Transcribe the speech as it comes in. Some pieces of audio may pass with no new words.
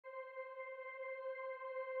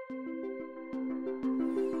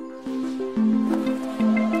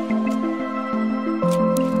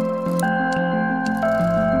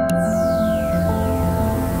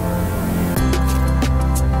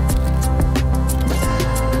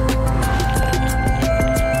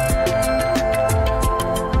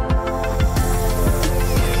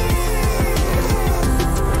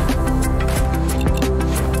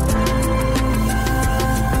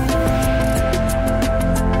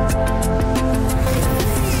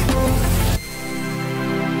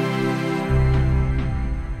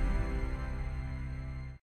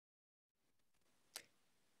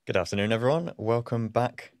Good afternoon, everyone. Welcome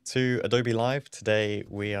back to Adobe Live. Today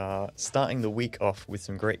we are starting the week off with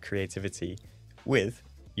some great creativity with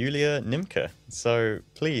Julia Nimke. So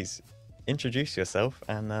please introduce yourself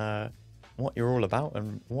and what you're all about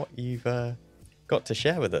and what you've got to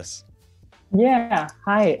share with us. Yeah,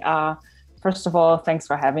 hi. First of all, thanks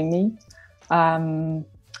for having me. I'm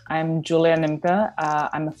Julia Nimke.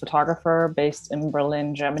 I'm a photographer based in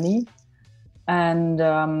Berlin, Germany. And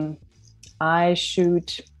I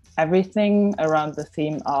shoot everything around the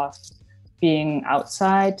theme of being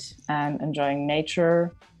outside and enjoying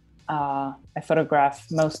nature. I photograph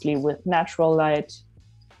mostly with natural light,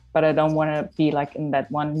 but I don't want to be like in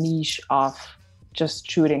that one niche of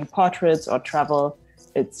just shooting portraits or travel.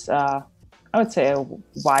 It's, I would say, a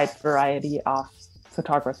wide variety of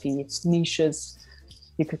photography niches,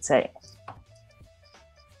 you could say.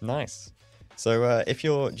 Nice. So if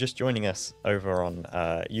you're just joining us over on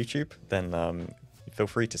YouTube, then feel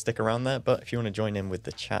free to stick around there. But if you want to join in with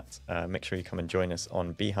the chat, make sure you come and join us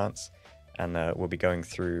on Behance, and we'll be going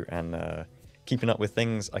through and keeping up with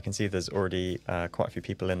things. I can see there's already quite a few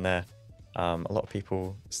people in there. A lot of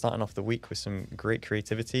people starting off the week with some great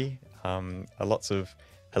creativity. Lots of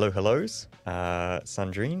hellos.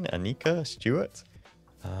 Sandrine, Anika, Stuart,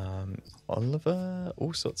 Oliver,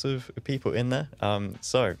 all sorts of people in there.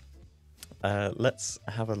 So let's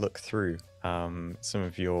have a look through some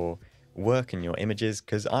of your work and your images,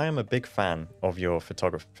 because I am a big fan of your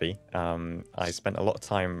photography. I spent a lot of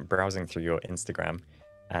time browsing through your Instagram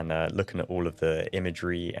and looking at all of the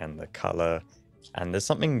imagery and the color. And there's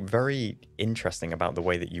something very interesting about the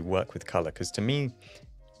way that you work with color, because to me,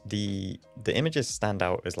 the images stand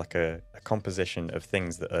out as like a composition of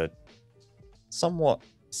things that are somewhat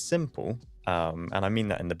simple, and I mean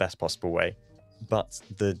that in the best possible way. But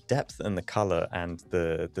the depth and the color and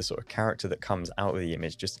the sort of character that comes out of the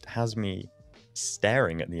image just has me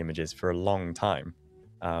staring at the images for a long time.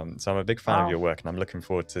 So I'm a big fan of your work, and I'm looking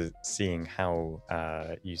forward to seeing how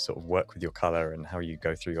you sort of work with your color and how you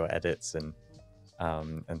go through your edits and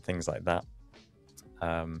things like that.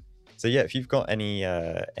 So yeah, if you've got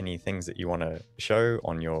any things that you want to show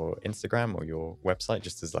on your Instagram or your website,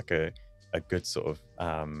 just as like a good sort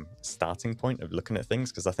of starting point of looking at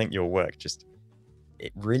things, because I think your work just,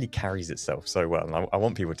 it really carries itself so well, and I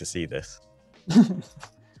want people to see this.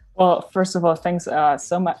 Well, first of all, thanks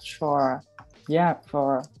so much for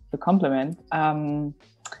the compliment.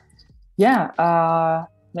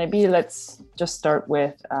 Maybe let's just start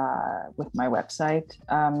with my website.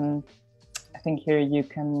 I think here you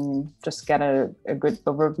can just get a good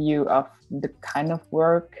overview of the kind of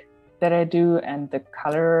work that I do and the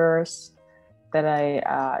colors that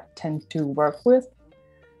I tend to work with.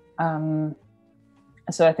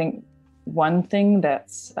 So I think one thing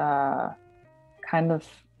that's kind of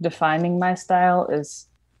defining my style is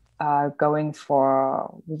going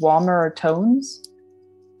for warmer tones,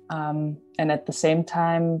 and at the same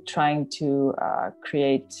time trying to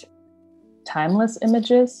create timeless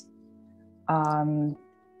images. And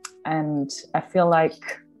I feel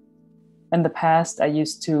like in the past I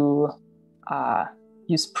used to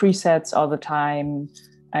use presets all the time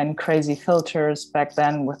and crazy filters back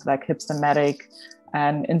then with like Hipstamatic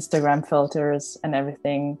and Instagram filters and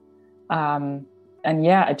everything. And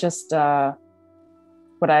yeah, I just,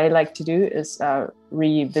 what I like to do is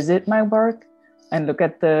revisit my work and look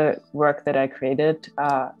at the work that I created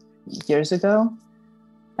years ago.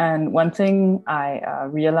 And one thing I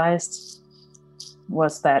realized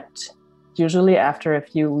was that usually after a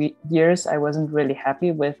few years, I wasn't really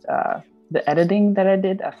happy with the editing that I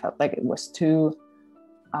did. I felt like it was too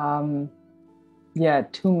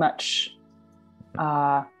much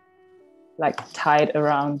like tied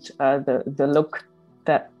around the look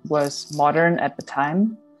that was modern at the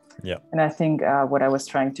time. Yeah. And I think what I was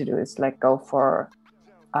trying to do is like go for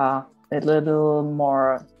a little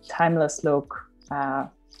more timeless look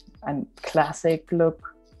and classic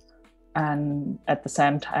look, and at the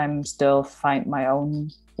same time still find my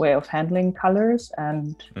own way of handling colors.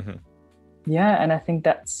 And and I think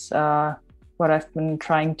that's what I've been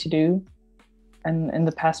trying to do. and in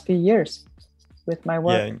the past few years with my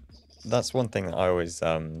work. Yeah, that's one thing that I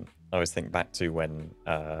always think back to when,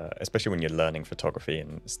 especially when you're learning photography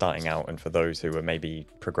and starting out, and for those who are maybe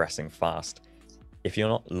progressing fast, if you're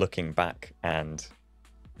not looking back and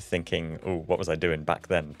thinking, oh, what was I doing back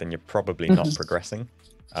then you're probably not progressing.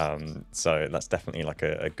 So that's definitely like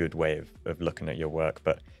a good way of looking at your work.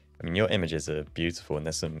 But I mean, your images are beautiful, and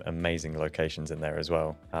there's some amazing locations in there as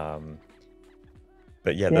well.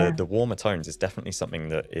 But yeah, the warmer tones is definitely something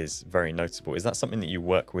that is very noticeable. Is that something that you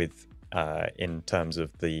work with in terms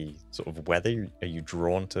of the sort of weather? Are you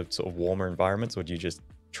drawn to sort of warmer environments, or do you just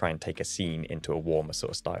try and take a scene into a warmer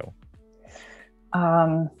sort of style?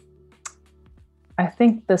 I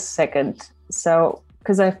think the second. So,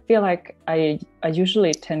 because I feel like I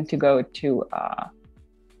usually tend to go to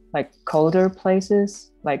like colder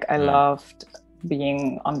places. Like I loved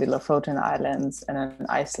being on the Lofoten Islands and in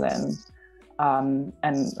Iceland,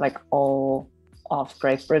 and like all of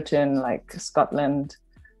Great Britain, like Scotland,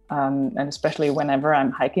 and especially whenever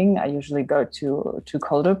I'm hiking, I usually go to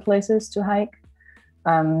colder places to hike.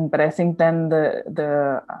 But I think then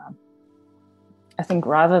I think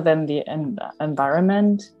rather than the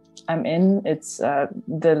environment I'm in, it's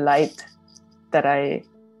the light that I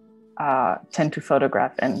tend to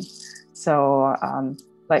photograph in. So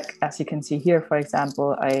like as you can see here, for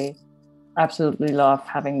example, I absolutely love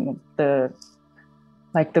having the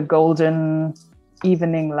golden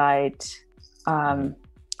evening light, or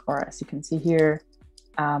as you can see here.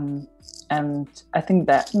 And I think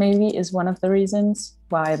that maybe is one of the reasons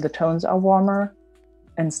why the tones are warmer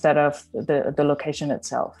instead of the location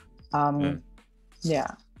itself.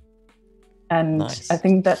 Yeah. And Nice. I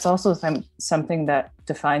think that's also something that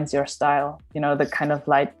defines your style, you know, the kind of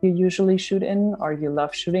light you usually shoot in or you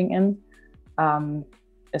love shooting in,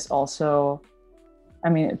 is also, I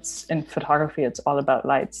mean, it's in photography, it's all about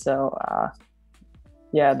light. So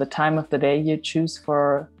yeah, the time of the day you choose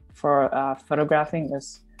for photographing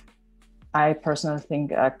is, I personally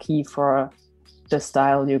think, a key for the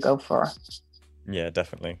style you go for. Yeah,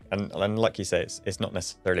 definitely. And like you say, it's not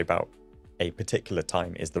necessarily about a particular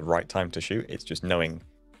time is the right time to shoot. It's just knowing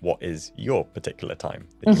what is your particular time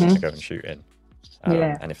that you want to go and shoot in.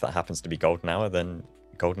 And if that happens to be golden hour, then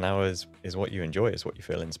golden hour is what you enjoy, is what you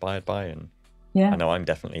feel inspired by. And I know I'm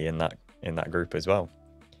definitely in that group as well.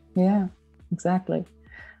 Yeah, exactly.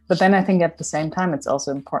 But then I think at the same time, it's also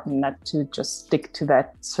important not to just stick to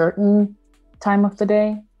that certain time of the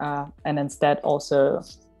day, and instead also,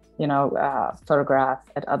 you know, photograph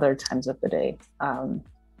at other times of the day,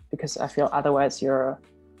 because I feel otherwise you're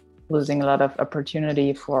losing a lot of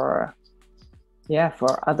opportunity for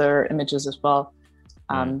other images as well.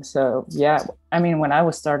 So yeah, I mean, when I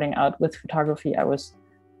was starting out with photography, I was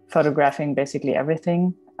photographing basically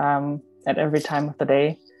everything at every time of the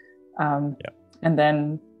day. And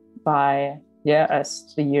then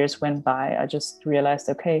as the years went by, I just realized,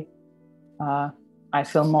 okay, I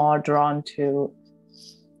feel more drawn to,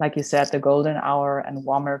 like you said, the golden hour and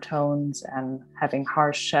warmer tones and having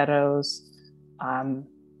harsh shadows, and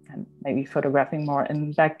maybe photographing more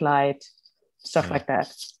in backlight, stuff like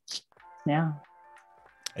that. Yeah.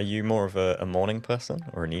 Are you more of a morning person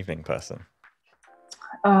or an evening person?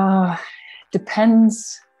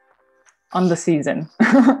 Depends on the season.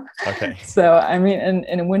 Okay. So I mean,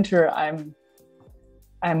 in winter, I'm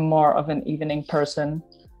more of an evening person,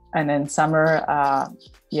 and in summer, I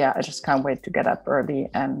just can't wait to get up early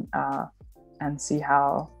and see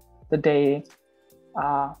how the day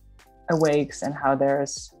awakes and how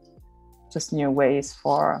there's just new ways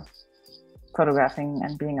for photographing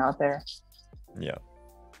and being out there. Yeah,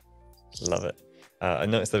 love it. I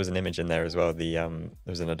noticed there was an image in there as well. There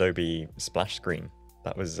was an Adobe splash screen.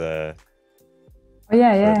 That was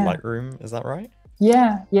Lightroom, is that right?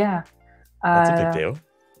 Yeah. That's a big deal.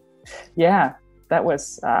 Yeah, that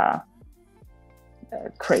was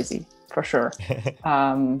crazy for sure.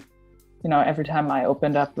 You know, every time I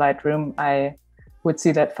opened up Lightroom, I would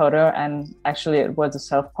see that photo, and actually it was a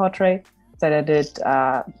self-portrait that I did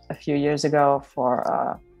a few years ago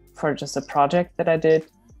for just a project that I did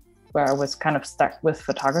where I was kind of stuck with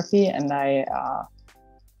photography, and I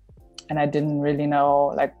didn't really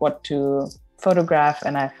know like what to photograph,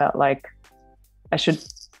 and I felt like I should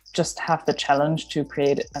just have the challenge to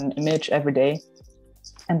create an image every day.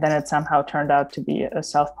 And then it somehow turned out to be a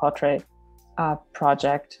self-portrait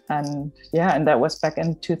project, and that was back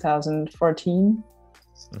in 2014.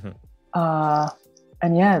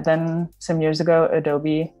 And then some years ago,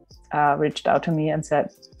 Adobe reached out to me and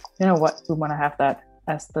said, you know what, we want to have that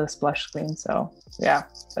as the splash screen. So yeah,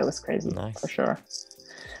 that was crazy. Nice. For sure.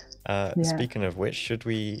 Speaking of which, should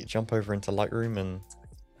we jump over into Lightroom and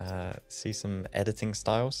see some editing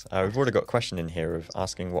styles. We've already got a question in here of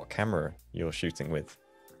asking what camera you're shooting with.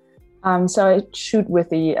 So I shoot with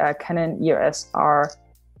the Canon EOS R5.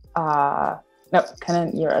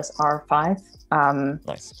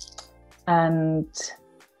 Nice. And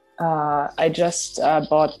I just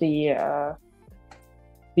bought the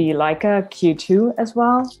Leica Q2 as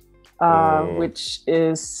well, which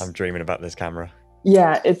is... I'm dreaming about this camera.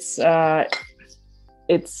 Yeah, it's I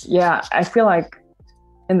feel like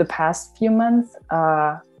in the past few months,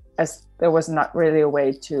 as there was not really a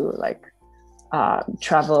way to like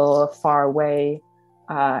travel far away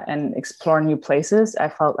and explore new places, I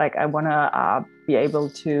felt like I want to be able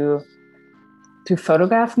to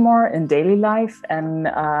photograph more in daily life and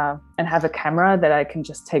have a camera that I can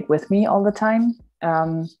just take with me all the time.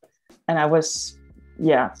 And I was,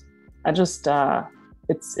 it's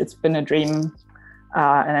been a dream,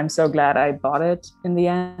 and I'm so glad I bought it in the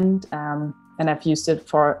end. And I've used it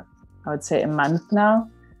for, I would say, a month now.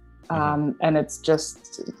 And it's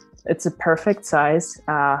a perfect size.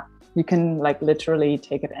 You can like literally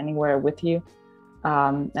take it anywhere with you.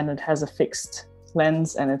 And it has a fixed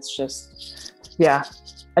lens, and it's just, I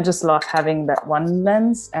just love having that one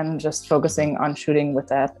lens and just focusing on shooting with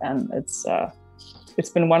that. And it's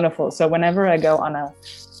been wonderful. So whenever I go on a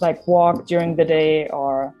like walk during the day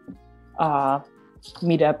or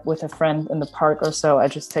meet up with a friend in the park or so, I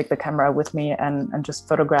just take the camera with me and just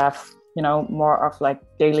photograph, more of like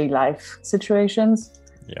daily life situations.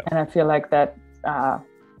 Yeah. And I feel like that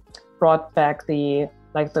brought back the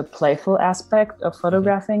playful aspect of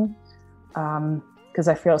photographing. Because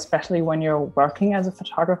I feel, especially when you're working as a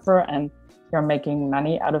photographer and you're making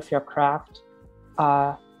money out of your craft,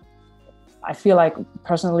 I feel like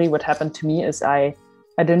personally what happened to me is I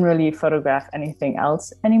didn't really photograph anything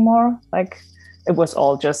else anymore. Like it was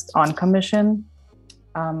all just on commission.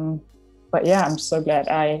 But yeah, I'm so glad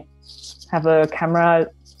I have a camera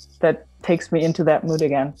that takes me into that mood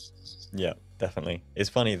again. Yeah, definitely. It's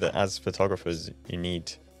funny that as photographers, you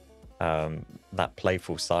need that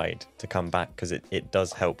playful side to come back, because it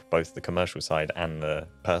does help both the commercial side and the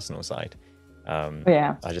personal side.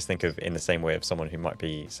 I just think of in the same way of someone who might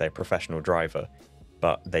be, say, a professional driver,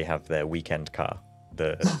 but they have their weekend car,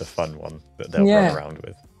 the fun one that they'll run around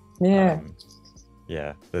with.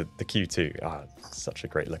 The Q2, such a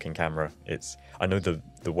great looking camera. I know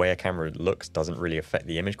the way a camera looks doesn't really affect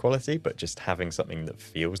the image quality, but just having something that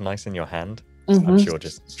feels nice in your hand, I'm sure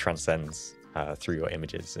just transcends through your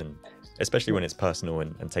images, and especially when it's personal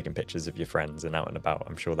and taking pictures of your friends and out and about,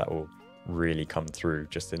 I'm sure that will really come through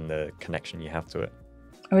just in the connection you have to it.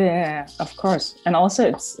 Oh yeah, of course. And also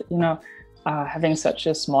it's, having such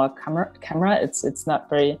a small camera, it's not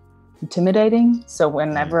very intimidating. So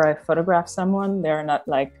whenever I photograph someone, they're not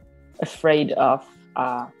like afraid of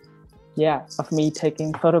me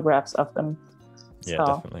taking photographs of them. Yeah, so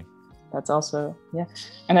definitely. That's also,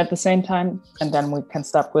 and at the same time, and then we can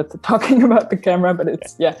stop with talking about the camera, but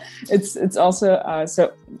it's also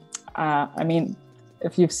I mean,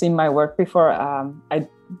 if you've seen my work before, I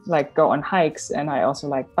like go on hikes, and I also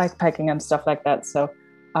like bikepacking and stuff like that. So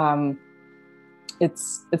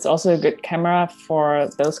it's also a good camera for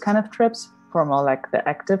those kind of trips, for more like the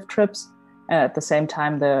active trips. And at the same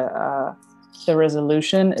time, the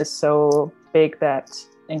resolution is so big that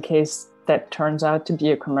in case that turns out to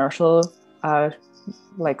be a commercial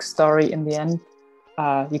like story in the end,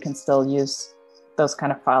 you can still use those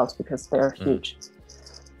kind of files because they're huge.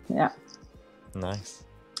 Nice.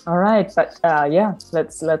 All right, but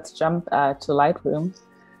let's jump to Lightroom.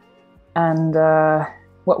 And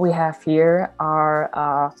what we have here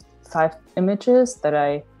are 5 images that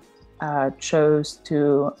I chose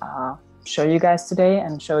to show you guys today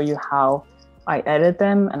and show you how I edit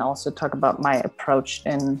them, and also talk about my approach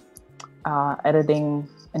in editing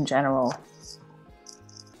in general.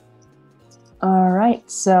 All right,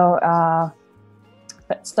 so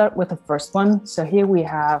let's start with the first one. So here we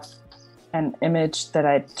have an image that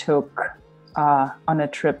I took on a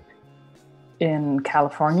trip in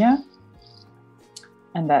California,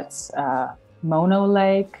 and that's Mono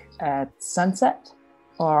Lake at sunset,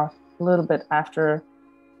 or a little bit after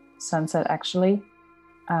sunset actually.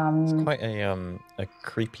 It's quite a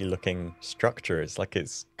creepy looking structure. It's like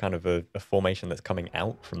it's kind of a formation that's coming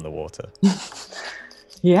out from the water.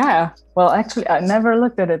 Yeah, well, actually, I never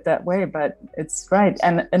looked at it that way, but it's right.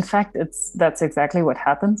 And in fact, that's exactly what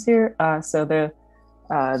happens here. So the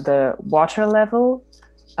water level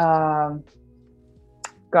got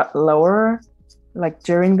lower like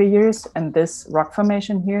during the years, and this rock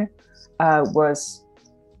formation here was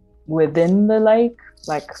within the lake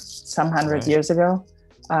like some hundred years ago.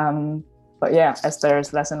 But yeah, as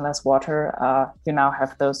there's less and less water, you now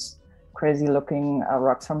have those crazy looking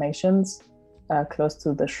rock formations close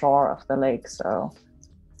to the shore of the lake. So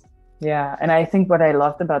yeah, and I think what I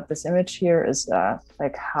loved about this image here is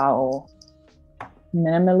like how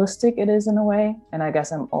minimalistic it is in a way. And I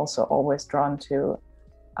guess I'm also always drawn to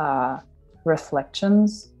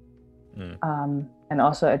reflections. And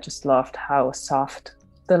also I just loved how soft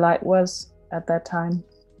the light was at that time.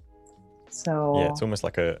 So yeah, it's almost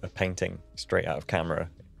like a painting straight out of camera.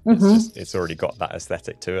 It's already got that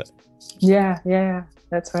aesthetic to it. Yeah,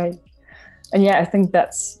 that's right. And yeah, I think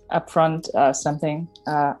that's upfront something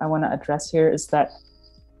I want to address here is that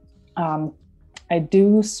I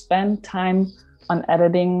do spend time on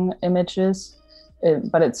editing images,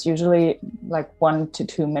 but it's usually like 1 to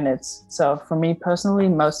 2 minutes. So for me personally,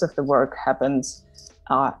 most of the work happens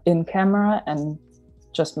in camera and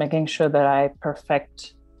just making sure that I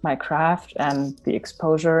perfect my craft and the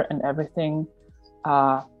exposure and everything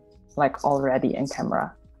like already in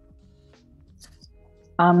camera.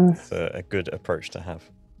 It's a good approach to have.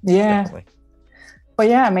 Yeah. Definitely. But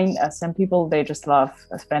yeah, I mean, some people, they just love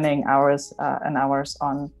spending hours and hours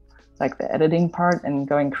on like the editing part and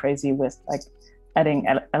going crazy with like adding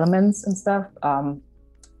elements and stuff. And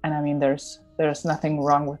I mean, there's nothing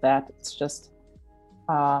wrong with that. It's just,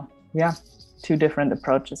 yeah, two different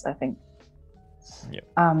approaches, I think. Yeah.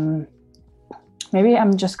 Maybe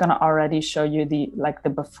I'm just gonna already show you the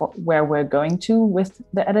before where we're going to with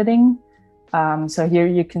the editing. So here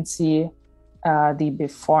you can see the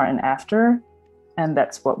before and after, and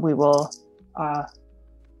that's what we will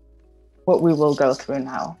go through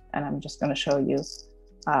now. And I'm just gonna show you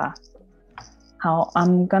how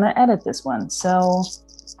I'm gonna edit this one. So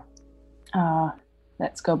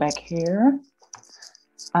let's go back here.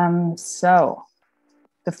 So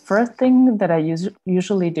the first thing that I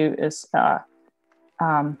usually do is,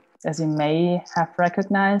 as you may have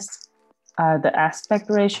recognized, the aspect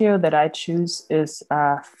ratio that I choose is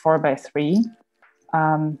 4:3,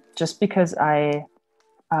 just because I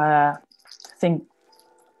think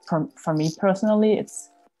for me personally, it's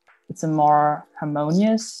a more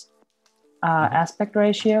harmonious aspect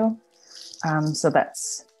ratio. So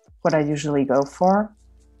that's what I usually go for.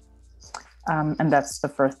 And that's the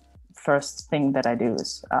first thing that I do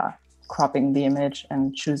is cropping the image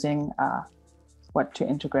and choosing what to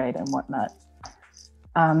integrate and whatnot.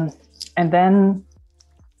 And then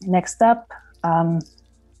next up, I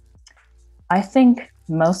think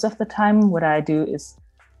most of the time what I do is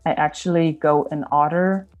I actually go in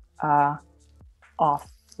order of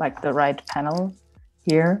like the right panel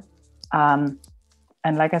here. And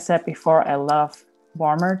like I said before, I love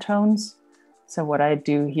warmer tones. So what I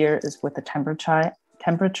do here is with the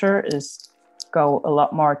temperature is go a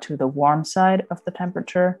lot more to the warm side of the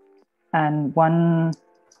temperature. And one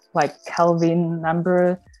like Kelvin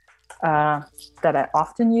number that I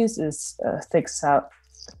often use is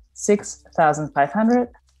 6,500.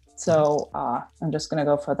 So I'm just gonna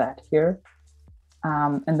go for that here.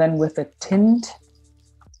 And then with the tint,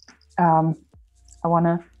 I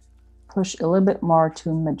wanna push a little bit more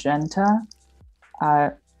to magenta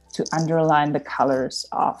to underline the colors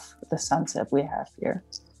of the sunset we have here.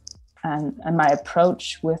 And my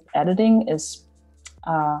approach with editing is,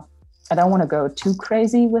 I don't want to go too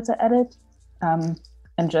crazy with the edit, and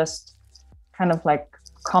just kind of like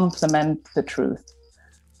complement the truth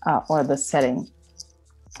or the setting.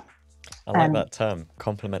 I like that term,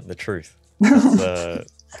 complement the truth.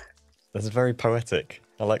 That's very poetic.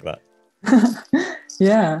 I like that.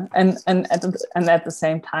 Yeah, and at the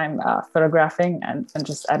same time, photographing and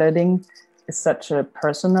just editing is such a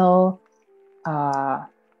personal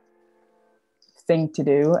thing to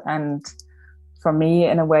do. And for me,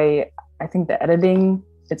 in a way, I think the editing,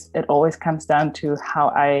 it always comes down to how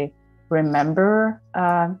I remember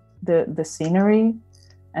the scenery,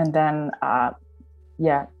 and then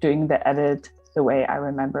doing the edit the way I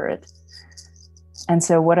remember it. And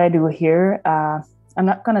so what I do here, I'm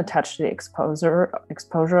not going to touch the exposure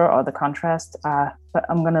or the contrast, but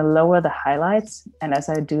I'm going to lower the highlights. And as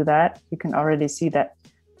I do that, you can already see that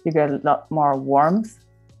you get a lot more warmth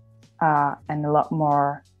and a lot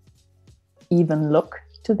more even look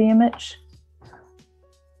to the image.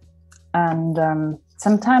 And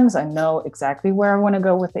sometimes I know exactly where I want to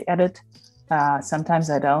go with the edit. Sometimes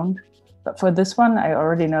I don't. But for this one, I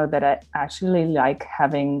already know that I actually like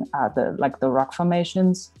having the rock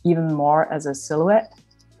formations even more as a silhouette.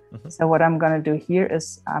 Mm-hmm. So what I'm going to do here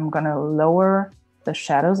is I'm going to lower the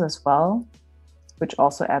shadows as well, which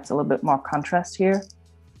also adds a little bit more contrast here.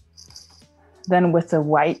 Then with the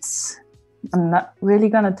whites, I'm not really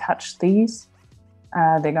going to touch these.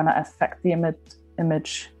 They're going to affect the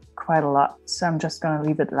image quite a lot, so I'm just going to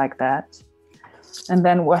leave it like that. And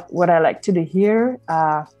then what I like to do here,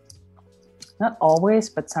 not always,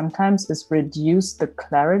 but sometimes, is reduce the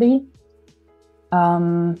clarity.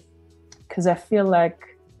 Because I feel like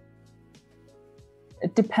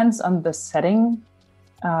it depends on the setting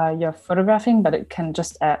you're photographing, but it can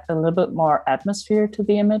just add a little bit more atmosphere to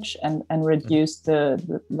the image and reduce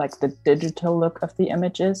the digital look of the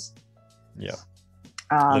images. Yeah.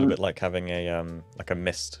 A little bit like having a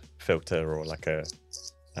mist filter or like a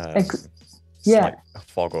slight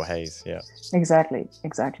fog or haze. Yeah. Exactly.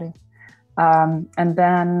 And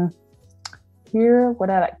then here, what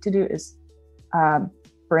I like to do is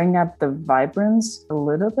bring up the vibrance a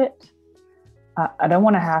little bit. I don't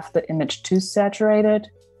want to have the image too saturated,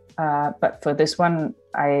 but for this one,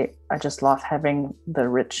 I just love having the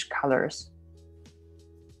rich colors.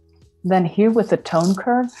 Then here with the tone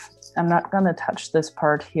curve, I'm not going to touch this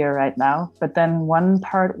part here right now, but then one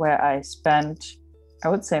part where I spent, I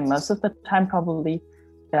would say most of the time probably,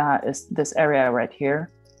 is this area right here,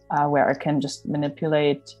 where I can just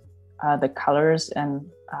manipulate the colors and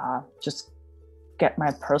just get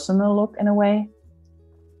my personal look in a way.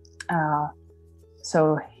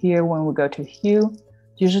 So here, when we go to hue,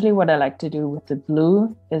 usually what I like to do with the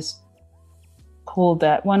blue is pull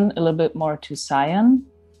that one a little bit more to cyan.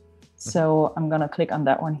 So I'm going to click on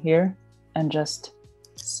that one here and just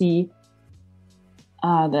see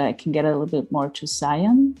that I can get a little bit more to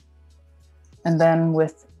cyan. And then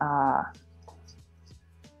with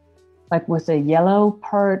with the yellow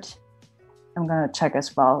part, I'm going to check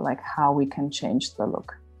as well like how we can change the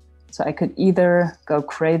look. So I could either go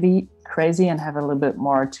crazy and have a little bit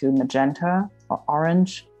more to magenta or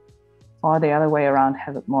orange, or the other way around,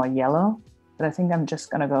 have it more yellow. But I think I'm just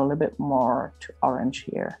going to go a little bit more to orange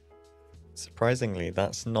here. Surprisingly,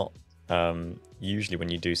 that's not usually when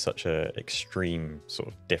you do such a extreme sort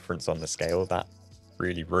of difference on the scale, that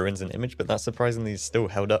really ruins an image, but that surprisingly still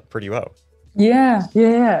held up pretty well. Yeah,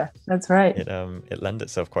 that's right. It lends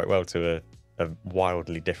itself quite well to a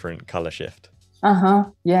wildly different color shift.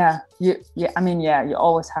 Yeah. You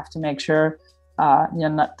always have to make sure you're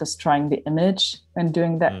not destroying the image when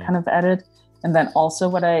doing that kind of edit. And then also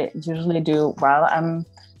what I usually do while I'm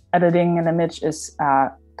editing an image is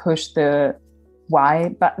push the Y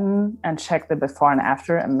button and check the before and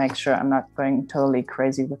after and make sure I'm not going totally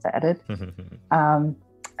crazy with the edit.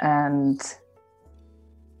 And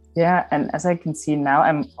as I can see now,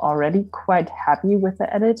 I'm already quite happy with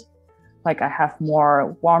the edit. Like I have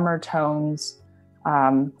more warmer tones.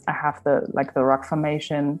 I have the rock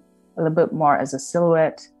formation a little bit more as a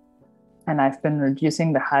silhouette, and I've been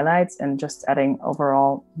reducing the highlights and just adding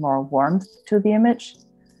overall more warmth to the image.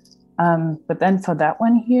 But then for that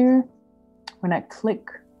one here, when I click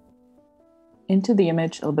into the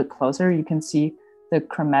image a little bit closer, you can see the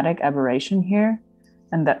chromatic aberration here.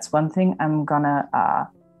 And that's one thing I'm gonna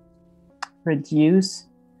reduce.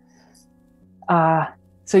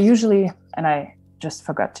 So usually, and I just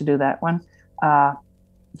forgot to do that one,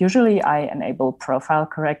 usually I enable profile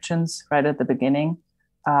corrections right at the beginning.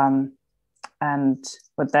 And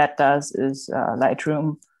what that does is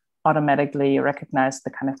Lightroom automatically recognize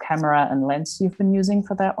the kind of camera and lens you've been using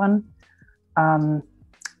for that one. And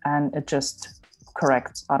it just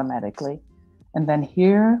corrects automatically. And then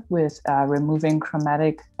here with removing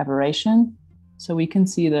chromatic aberration, so we can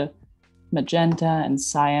see the magenta and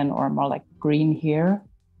cyan or more like green here.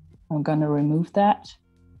 I'm going to remove that.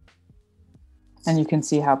 And you can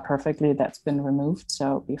see how perfectly that's been removed.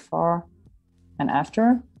 So before and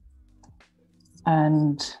after.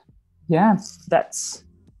 And yeah, that's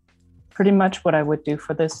pretty much what I would do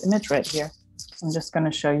for this image right here. I'm just going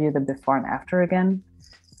to show you the before and after again.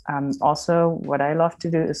 Also, what I love to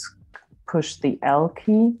do is push the L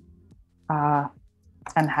key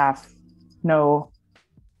and have no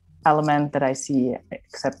element that I see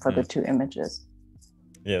except for the two images.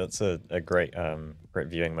 Yeah, that's a great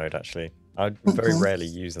viewing mode, actually. I very rarely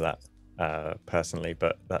use that personally,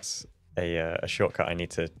 but that's a shortcut I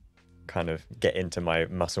need to kind of get into my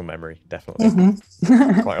muscle memory, definitely.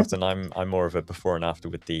 Quite often I'm more of a before and after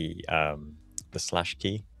with the slash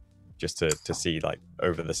key, just to see like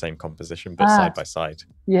over the same composition but side by side.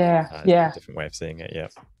 Yeah. A different way of seeing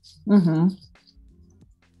it.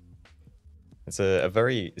 It's a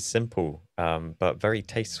very simple but very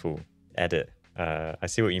tasteful edit. I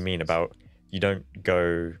see what you mean about you don't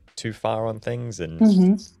go too far on things,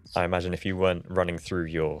 and I imagine if you weren't running through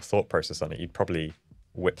your thought process on it, you'd probably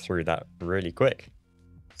whip through that really quick.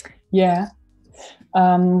 I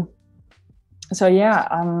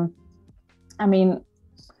mean,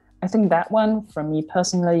 I think that one for me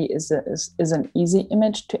personally is an easy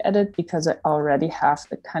image to edit because I already have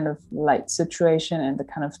the kind of light situation and the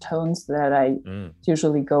kind of tones that I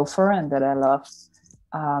usually go for and that I love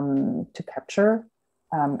to capture.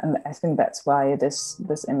 And I think that's why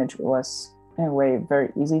this image was in a way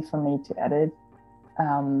very easy for me to edit.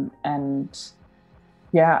 And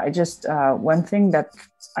yeah, I just one thing that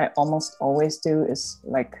I almost always do is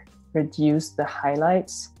like reduce the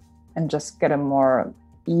highlights and just get a more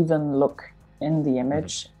even look in the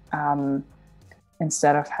image,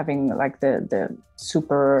 instead of having like the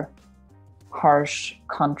super harsh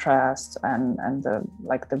contrast and the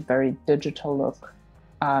like the very digital look.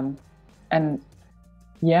 And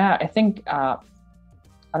yeah, I think I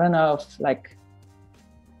don't know if like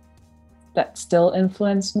that still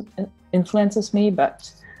influences me,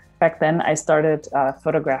 but back then I started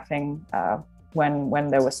photographing when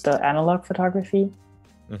there was still analog photography.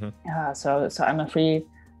 So I'm a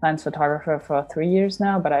freelance photographer for 3 years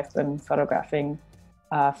now, but I've been photographing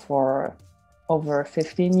for over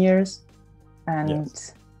 15 years. And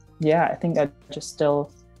yeah, I think I just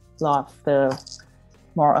still love the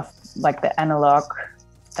more of like the analog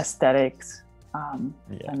aesthetics, and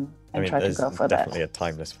I mean, try to go for that. Definitely a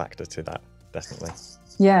timeless factor to that, definitely.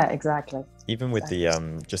 Yeah, exactly. Even with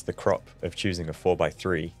the just the crop of choosing a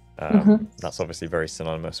 4:3, that's obviously very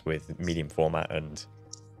synonymous with medium format and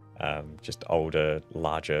just older,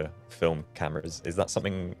 larger film cameras. Is that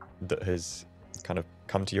something that has kind of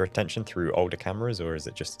come to your attention through older cameras, or is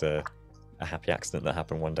it just a happy accident that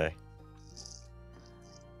happened one day?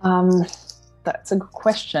 That's a good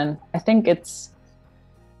question. I think it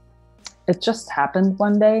just happened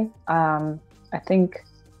one day. I think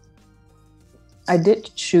I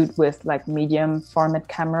did shoot with like medium format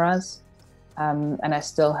cameras, and I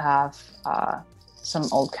still have some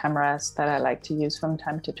old cameras that I like to use from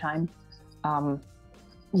time to time.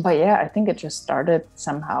 But yeah, I think it just started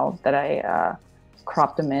somehow that I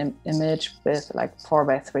cropped an image with like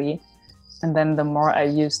 4:3. And then the more I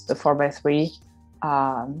used the 4:3,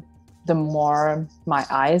 the more my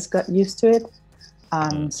eyes got used to it.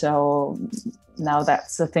 So now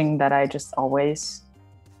that's the thing that I just always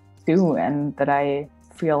do and that I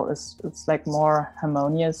feel is like more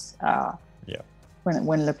harmonious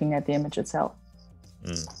when looking at the image itself.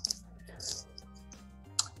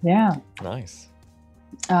 Yeah. Nice.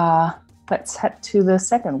 Let's head to the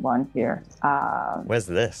second one here. Where's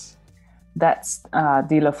this? That's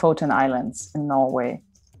the Lofoten Islands in Norway.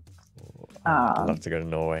 I'd love to go to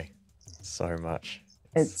Norway so much.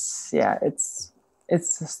 It's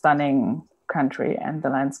a stunning country, and the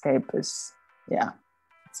landscape is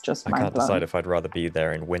it's just mind-blowing. I can't decide if I'd rather be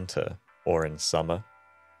there in winter or in summer,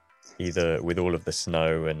 either with all of the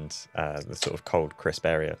snow and the sort of cold, crisp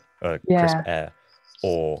air,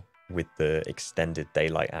 or with the extended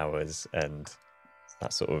daylight hours and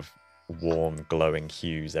that sort of warm, glowing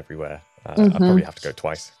hues everywhere. I'd probably have to go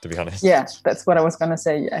twice, to be honest. Yeah, that's what I was going to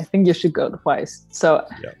say. I think you should go twice. So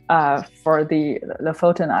for the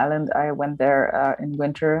Lofoten Island, I went there in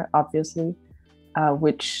winter, obviously,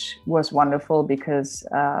 which was wonderful because,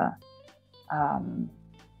 I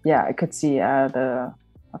could see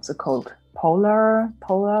what's it called? Polar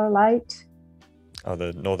light? Oh,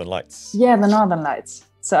 the Northern Lights. Yeah, the Northern Lights.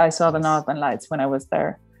 So I saw the Northern Lights when I was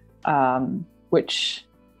there, which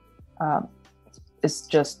is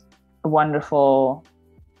just a wonderful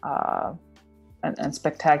and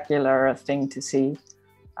spectacular thing to see.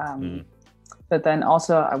 But then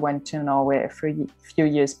also I went to Norway a few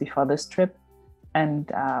years before this trip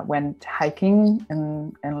and went hiking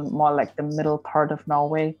in more like the middle part of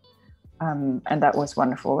Norway. And that was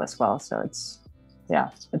wonderful as well. So it's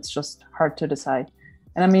just hard to decide.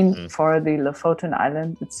 And I mean, for the Lofoten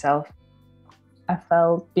Island itself, I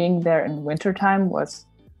felt being there in wintertime was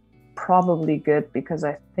probably good because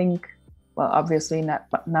I think, well, obviously not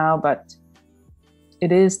now, but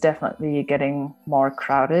it is definitely getting more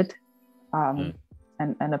crowded and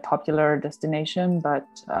a popular destination. But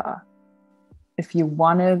if you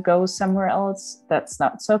want to go somewhere else that's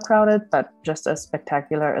not so crowded, but just as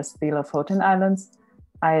spectacular as the Lofoten Islands,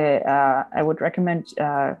 I would recommend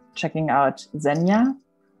checking out Senja,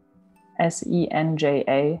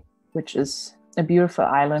 Senja, which is a beautiful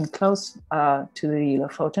island close to the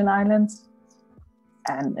Lofoten Islands.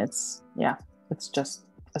 And it's just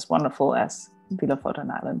as wonderful as the Lofoten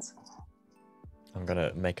Islands. I'm going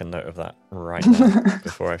to make a note of that right now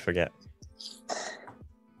before I forget.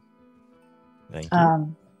 Thank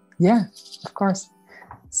you. Yeah, of course.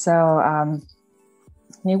 So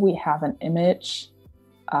here we have an image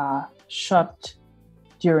shot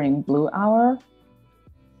during blue hour.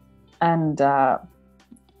 And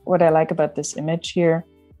what I like about this image here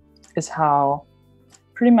is how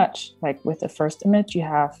pretty much like with the first image, you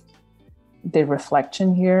have the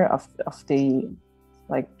reflection here of the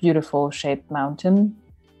like beautiful shaped mountain.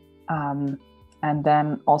 And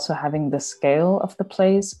then also having the scale of the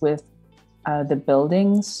place with the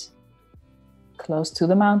buildings close to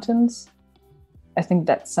the mountains. I think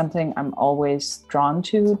that's something I'm always drawn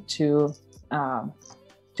to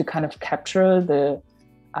kind of capture the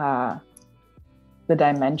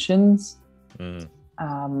dimensions.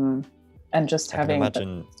 And just having. I can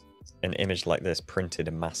imagine an image like this printed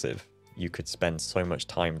and massive. You could spend so much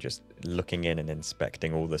time just looking in and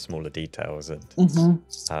inspecting all the smaller details. And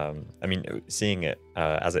I mean, seeing it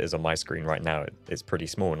as it is on my screen right now, it's pretty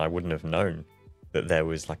small, and I wouldn't have known that there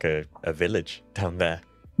was like a village down there.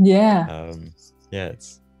 Yeah. Yeah,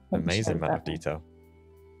 it's an amazing amount of detail.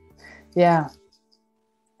 Yeah.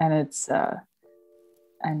 And it's,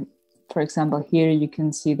 and for example, here you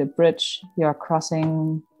can see the bridge you're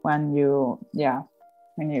crossing when you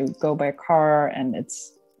go by car, and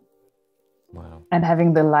it's, wow. And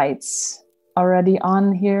having the lights already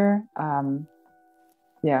on here.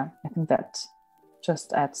 Yeah, I think that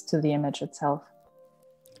just adds to the image itself.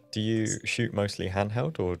 Do you shoot mostly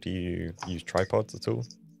handheld, or do you use tripods at all?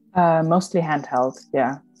 Mostly handheld,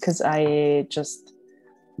 yeah. Because I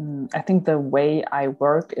think the way I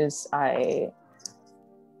work is I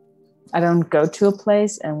don't go to a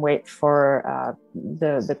place and wait for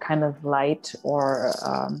the kind of light or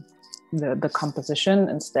the composition.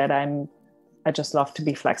 Instead, I just love to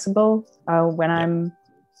be flexible when I'm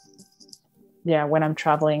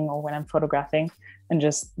traveling or when I'm photographing, and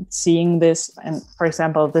just seeing this. And for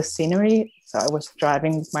example, this scenery. So I was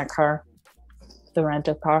driving my car, the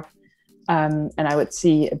rental car, and I would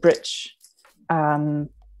see a bridge.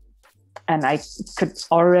 And I could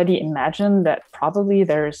already imagine that probably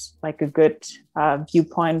there's like a good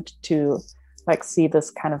viewpoint to like see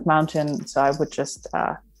this kind of mountain. So I would just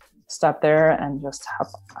stop there and just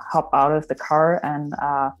hop out of the car and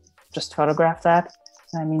just photograph that.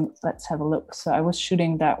 I mean, let's have a look. So I was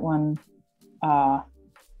shooting that one,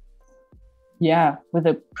 with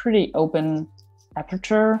a pretty open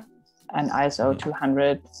aperture and ISO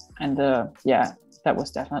 200, and that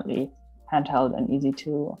was definitely handheld and easy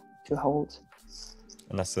to hold.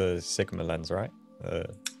 And that's a Sigma lens, right?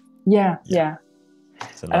 Yeah.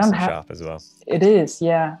 It's a nice and sharp as well. It is,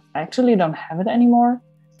 yeah. I actually don't have it anymore.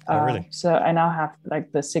 Oh, really? So I now have like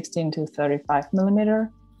the 16 to 35 millimeter.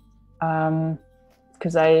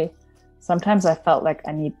 Because sometimes I felt like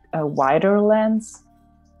I need a wider lens,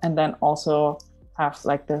 and then also have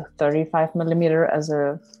like the 35 millimeter as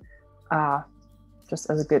just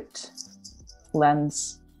as a good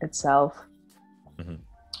lens itself.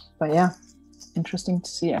 But yeah, interesting to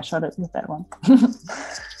see. I shot it with that one.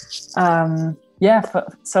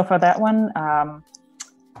 So for that one,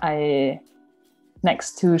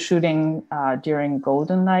 next to shooting during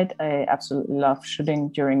golden light, I absolutely love shooting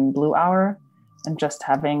during blue hour, and just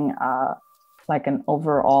having like an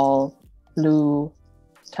overall blue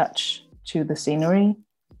touch to the scenery.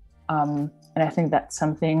 And I think that's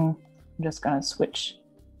something I'm just gonna switch.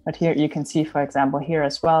 But here you can see, for example, here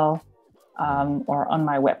as well, or on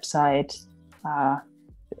my website,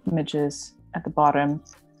 images at the bottom.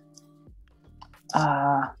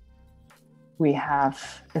 We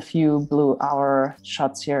have a few blue hour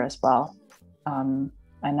shots here as well. And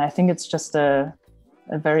I think it's just a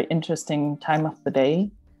very interesting time of the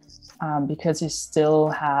day, because you still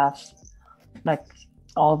have like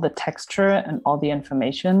all the texture and all the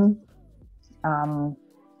information.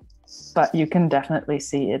 But you can definitely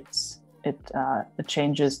see it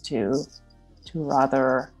changes to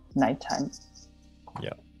rather nighttime.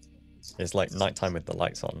 Yeah. It's like nighttime with the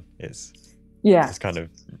lights on. It's kind of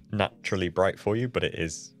naturally bright for you, but it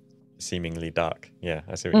is seemingly dark. Yeah,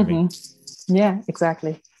 I see what you mean. Yeah,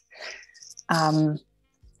 exactly. And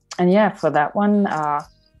for that one, I'm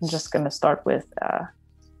just going to start with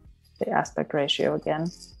the aspect ratio again.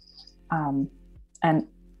 And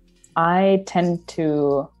I tend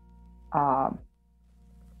to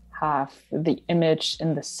have the image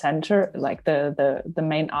in the center, like the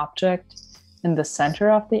main object in the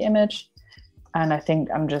center of the image. And I think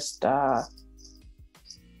I'm just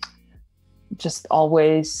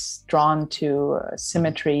always drawn to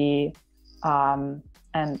symmetry,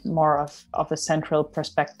 and more of a central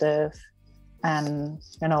perspective. And,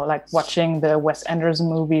 like watching the Wes Anderson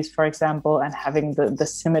movies, for example, and having the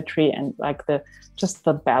symmetry and like the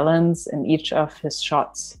balance in each of his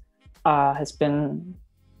shots has been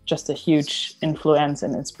just a huge influence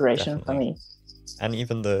and inspiration for me. And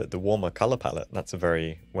even the warmer color palette, that's a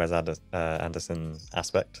very Anderson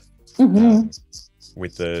aspect.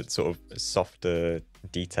 With the sort of softer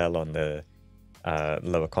detail on the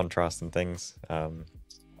lower contrast and things.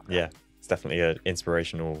 Yeah, it's definitely an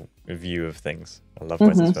inspirational view of things. I love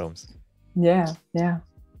Wes's films. Yeah,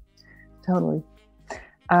 totally.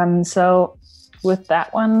 So with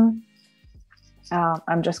that one,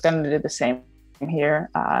 I'm just going to do the same here,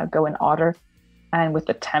 go in order. And with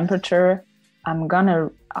the temperature, I'm going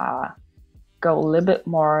to go a little bit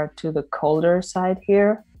more to the colder side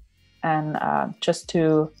here, and just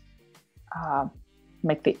to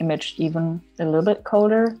make the image even a little bit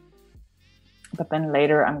colder. But then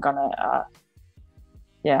later I'm going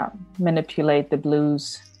to manipulate the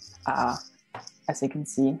blues, as you can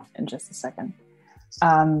see in just a second.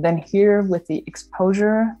 Then here with the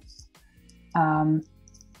exposure, I'm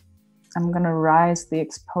going to rise the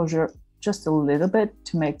exposure just a little bit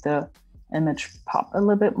to make the image pop a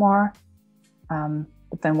little bit more.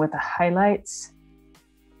 But then with the highlights,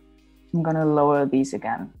 I'm going to lower these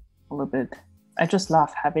again a little bit. I just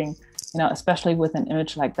love having, especially with an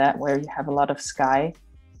image like that where you have a lot of sky,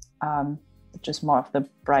 just more of the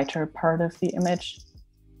brighter part of the image.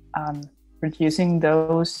 Reducing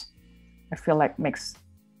those, I feel like makes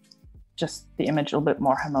just the image a little bit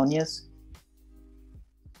more harmonious.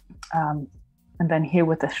 And then here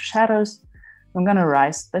with the shadows, I'm going to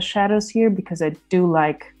rise the shadows here because I do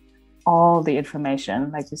like all the information,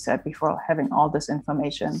 like you said before, having all this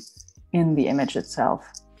information in the image itself.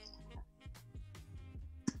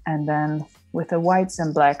 And then with the whites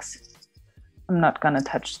and blacks, I'm not going to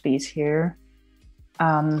touch these here.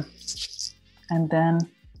 And then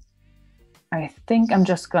I think I'm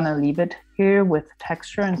just going to leave it here with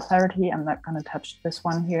texture and clarity. I'm not going to touch this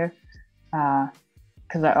one here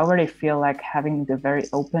because I already feel like having the very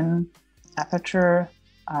open aperture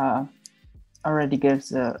already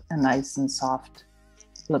gives a nice and soft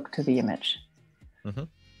look to the image.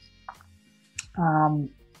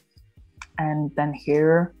 And then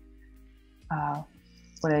here,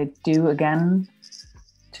 what I do again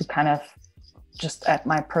to kind of just add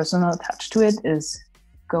my personal touch to it is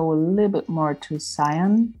go a little bit more to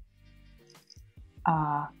cyan.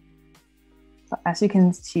 But as you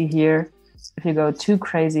can see here, if you go too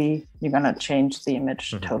crazy, you're gonna change the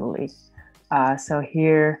image totally. So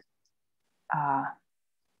here, I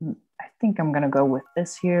think I'm gonna go with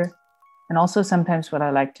this here. And also sometimes what I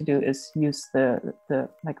like to do is use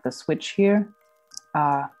the switch here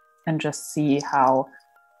and just see how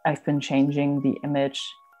I've been changing the image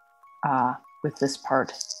with this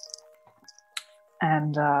part.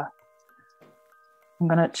 And I'm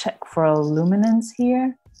gonna check for a luminance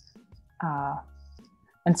here.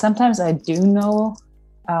 And sometimes I do know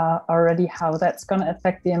already how that's gonna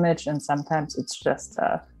affect the image, and sometimes it's just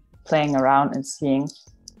playing around and seeing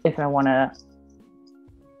if I wanna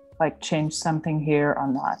change something here or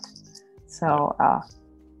not. So I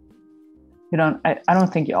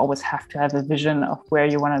don't think you always have to have a vision of where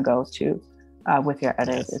you wanna go to with your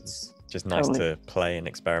edit. Yes. It's just nice to play and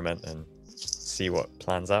experiment and see what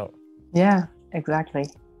plans out. Yeah, exactly.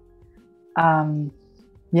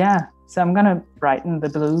 Yeah, so I'm gonna brighten the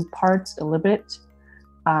blue parts a little bit.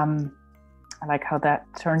 I like how that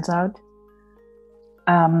turns out.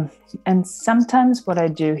 And sometimes what I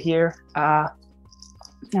do here,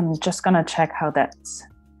 I'm just gonna check how that's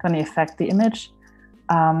gonna affect the image.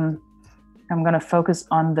 I'm gonna focus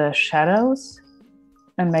on the shadows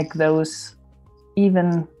and make those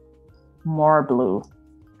even more blue.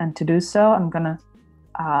 And to do so, I'm gonna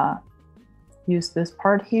use this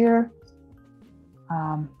part here.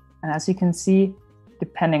 And as you can see,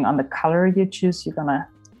 depending on the color you choose, you're gonna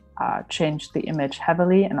change the image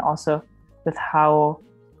heavily, and also with how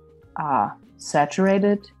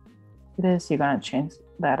saturated it is, you're gonna change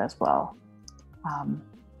that as well. And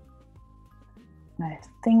I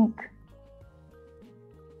think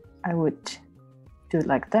I would do it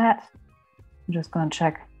like that. I'm just gonna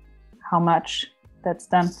check how much that's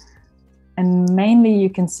done. And mainly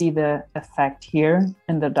you can see the effect here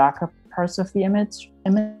in the darker parts of the image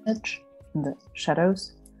in the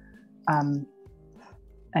shadows. And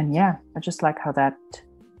yeah, I just like how that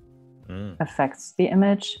affects the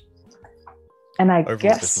image. And I overall,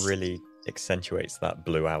 guess just really accentuates that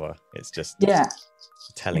blue hour. It's just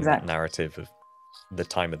telling that narrative of the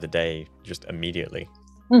time of the day just immediately.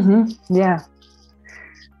 Yeah.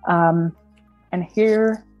 And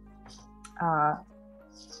here,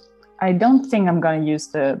 I don't think I'm going to use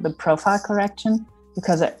the profile correction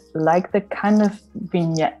because I like the kind of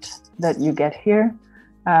vignette that you get here.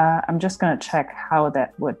 I'm just going to check how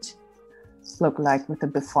that would look like with the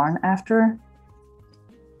before and after.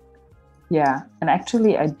 Yeah, and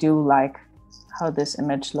actually I do like how this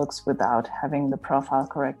image looks without having the profile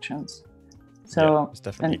corrections. So yeah, it's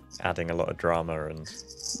definitely adding a lot of drama and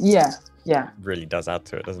yeah, really does add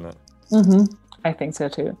to it, doesn't it? I think so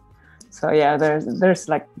too. So yeah,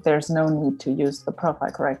 there's no need to use the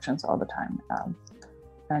profile corrections all the time.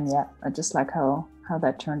 And yeah, I just like how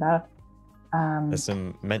that turned out. There's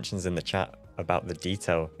some mentions in the chat about the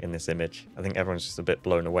detail in this image. I think everyone's just a bit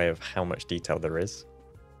blown away of how much detail there is.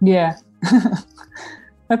 Yeah,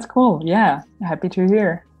 that's cool. Yeah, happy to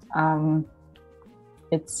hear. I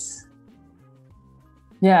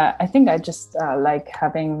think I just like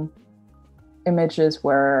having images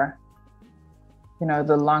where, you know,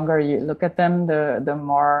 the longer you look at them, the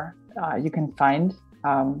more you can find,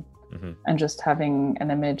 and just having an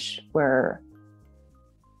image where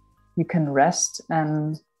you can rest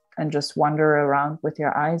and just wander around with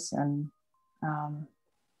your eyes and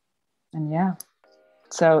yeah.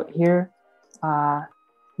 So here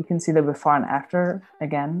you can see the before and after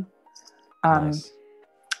again. Nice.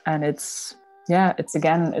 And it's not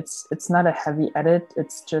a heavy edit.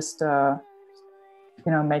 It's just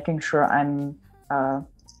making sure I'm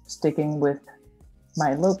sticking with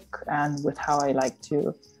my look and with how I like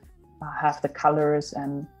to have the colors,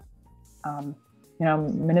 and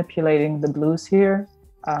manipulating the blues here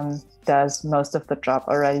does most of the job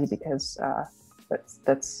already, because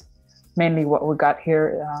that's mainly what we got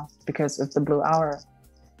here because of the blue hour.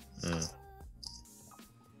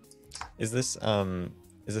 Is this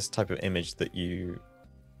type of image that you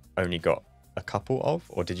only got a couple of,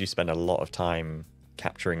 or did you spend a lot of time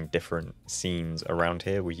capturing different scenes around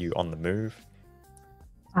here? Were you on the move?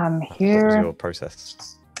 Here, what was your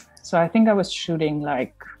process? So I think I was shooting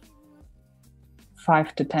like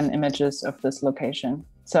 5 to 10 images of this location.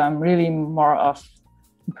 So I'm really more of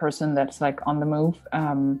a person that's like on the move.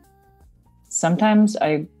 Sometimes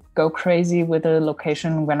I go crazy with a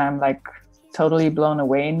location when I'm like totally blown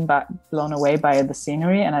away by the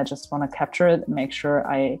scenery, and I just want to capture it and make sure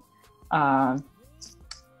I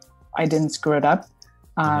didn't screw it up.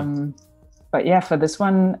 But yeah, for this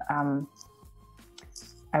one,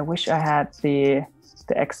 I wish I had the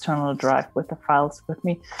external drive with the files with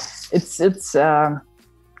me. It's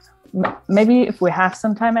maybe if we have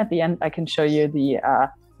some time at the end, I can show you the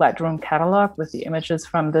Lightroom catalog with the images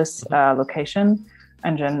from this location,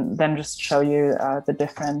 and then just show you the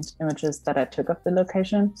different images that I took of the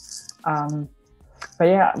location. But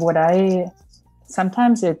yeah,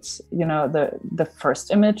 sometimes it's, the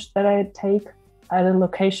first image that I take at a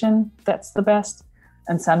location that's the best,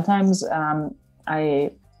 and sometimes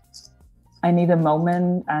I need a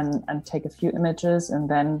moment and take a few images and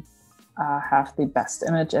then have the best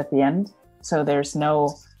image at the end. So there's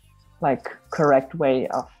no like correct way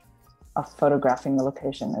of photographing the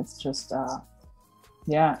location. It's just for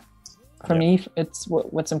me, it's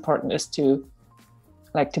what's important is to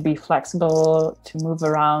be flexible, to move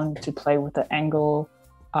around, to play with the angle,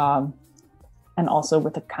 and also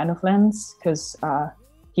with the kind of lens, because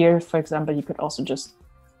here, for example, you could also just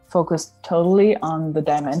focus totally on the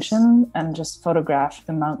dimension and just photograph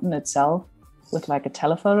the mountain itself with like a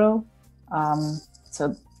telephoto.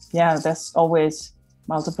 So yeah, there's always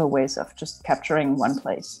multiple ways of just capturing one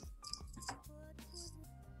place.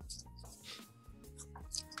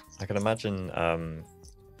 I can imagine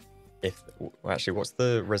what's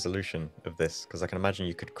the resolution of this? Because I can imagine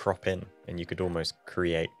you could crop in and you could almost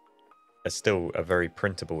create a very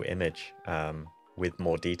printable image with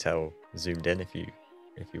more detail zoomed in if you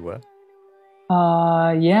were.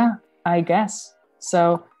 Yeah, I guess.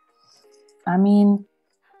 So, I mean,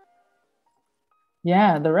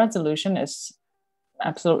 yeah, the resolution is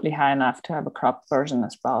absolutely high enough to have a cropped version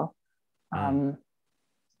as well.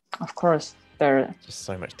 Of course, there just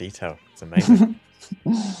so much detail. It's amazing.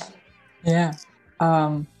 Yeah.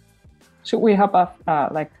 Should we hop up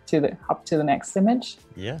to the next image?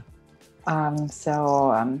 Yeah.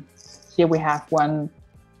 So here we have one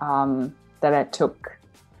that I took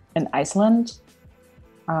in Iceland,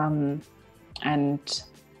 and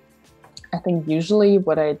I think usually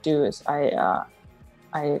what I do is I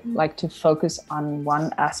like to focus on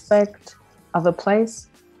one aspect of a place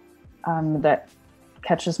that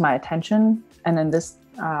catches my attention, and in this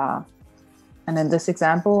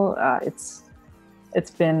example, it's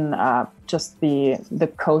been just the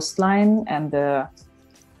coastline and the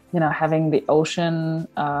having the ocean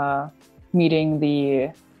meeting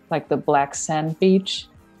the black sand beach.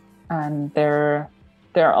 And there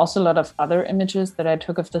are also a lot of other images that I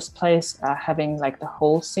took of this place, having like the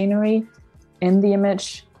whole scenery in the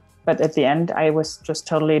image. But at the end, I was just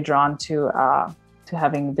totally drawn to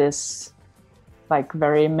having this like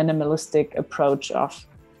very minimalistic approach of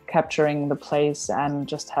capturing the place and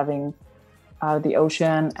just having the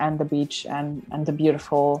ocean and the beach and the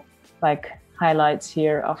beautiful like highlights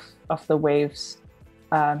here of the waves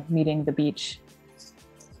meeting the beach.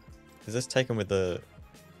 Is this taken with the?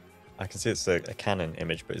 I can see it's a Canon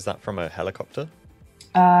image, but is that from a helicopter?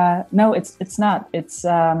 No, it's not. It's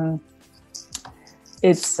from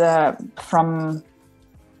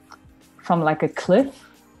like a cliff.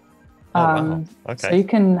 Oh, wow. Okay. So you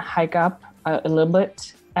can hike up a little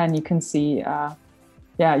bit, and you can see.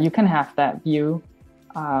 You can have that view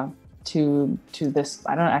to this.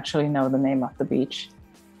 I don't actually know the name of the beach,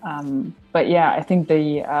 but yeah, I think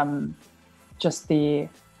the just the,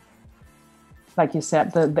 like you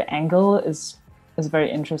said, the angle is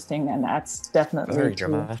very interesting, and that's definitely very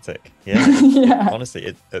dramatic. Yeah. Yeah.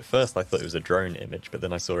 Honestly, at first I thought it was a drone image, but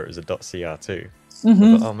then I saw it was a .cr2. Mm-hmm.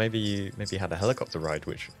 I thought, oh, maybe you had a helicopter ride,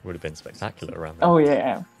 which would have been spectacular around there. Oh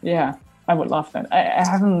yeah. I would love that. I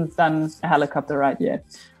haven't done a helicopter ride yet,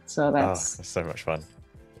 so that's so much fun.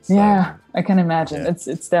 I can imagine. Yeah.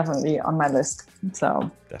 It's definitely on my list.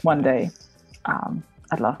 So definitely. One day,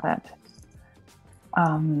 I'd love that.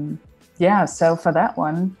 So for that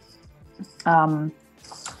one,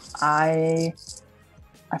 I've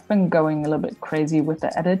been going a little bit crazy with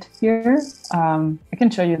the edit here. I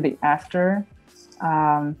can show you the after,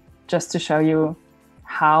 just to show you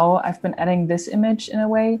how I've been editing this image in a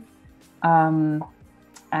way. And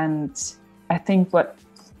I think what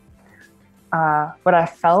I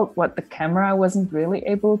felt, what the camera wasn't really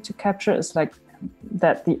able to capture is like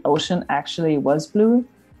that the ocean actually was blue.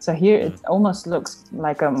 So here it almost looks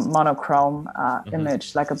like a monochrome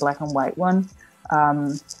image, like a black and white one.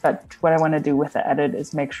 But what I want to do with the edit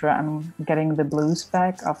is make sure I'm getting the blues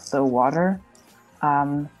back of the water.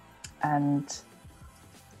 And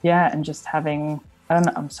just having, I don't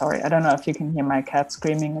know, I'm sorry, I don't know if you can hear my cat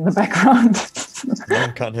screaming in the background. No, I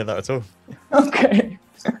can't hear that at all. Okay,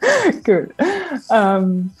 good.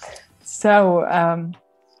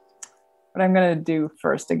 What I'm going to do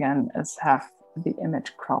first again is have the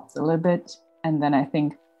image cropped a little bit. And then I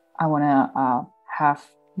think I want to have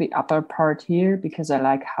the upper part here, because I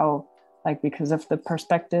like how, like, because of the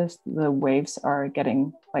perspectives, the waves are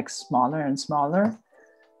getting like smaller and smaller.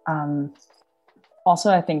 Also,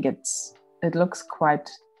 I think it looks quite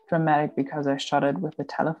dramatic because I shot it with the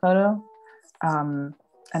telephoto, and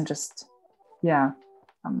just,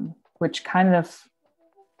 which kind of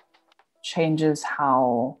changes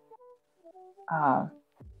how,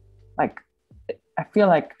 I feel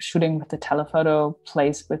like shooting with the telephoto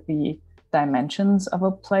plays with the dimensions of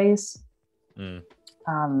a place. I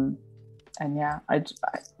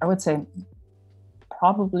would say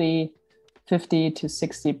probably 50 to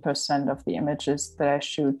 60% of the images that I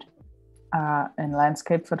shoot in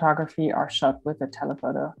landscape photography are shot with a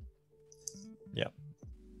telephoto. Yeah,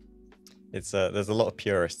 it's there's a lot of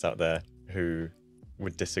purists out there who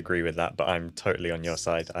would disagree with that, but I'm totally on your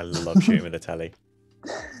side. I love shooting with a telly.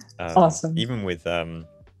 Awesome. Even with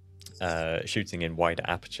shooting in wider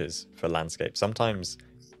apertures for landscape, sometimes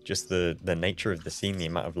just the nature of the scene, the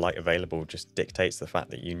amount of light available just dictates the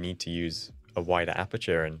fact that you need to use a wider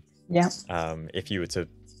aperture. And if you were to,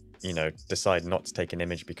 decide not to take an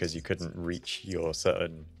image because you couldn't reach your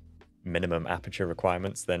certain minimum aperture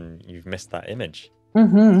requirements, then you've missed that image.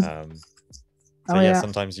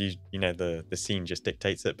 Sometimes the scene just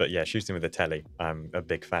dictates it. But yeah, shooting with a telly, I'm a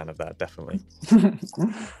big fan of that, definitely.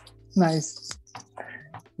 Nice.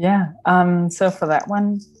 Yeah. So for that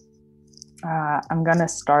one, I'm gonna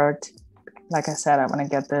start, like I said, I want to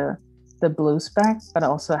get the blues back, but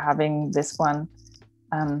also having this one,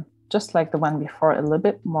 just like the one before, a little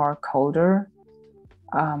bit more colder.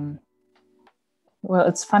 Well,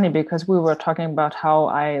 it's funny because we were talking about how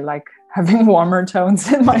I like having warmer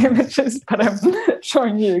tones in my images, but I'm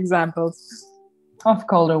showing you examples of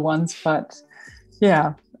colder ones. But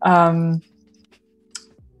yeah.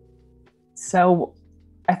 So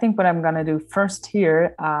I think what I'm going to do first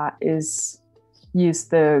here is use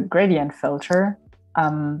the gradient filter.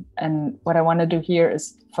 And what I want to do here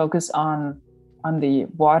is focus on the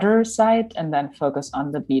water side and then focus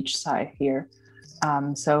on the beach side here.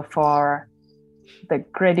 So for the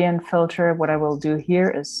gradient filter, what I will do here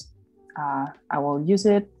is I will use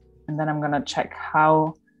it, and then I'm going to check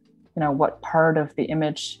how, what part of the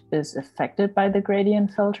image is affected by the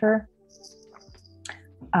gradient filter.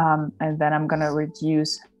 And then I'm going to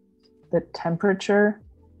reduce the temperature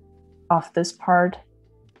of this part.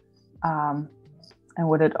 And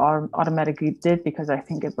what it automatically did, because I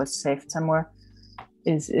think it was saved somewhere,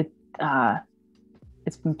 is it's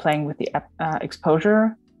been playing with the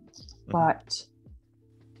exposure. But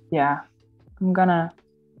yeah, I'm gonna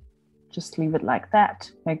just leave it like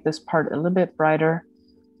that. Make this part a little bit brighter.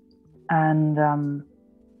 And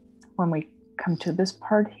when we come to this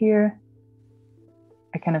part here,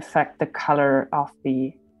 I can affect the color of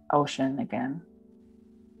the ocean again.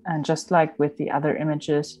 And just like with the other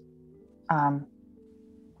images, I'm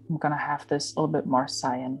gonna have this a little bit more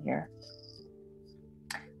cyan here.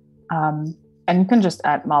 And you can just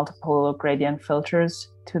add multiple gradient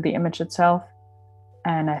filters to the image itself.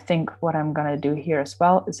 And I think what I'm gonna do here as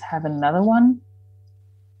well is have another one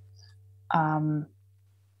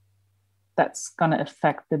that's gonna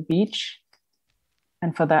affect the beach.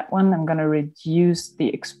 And for that one, I'm gonna reduce the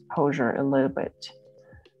exposure a little bit.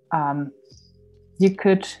 You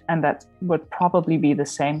could, and that would probably be the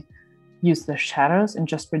same, use the shadows and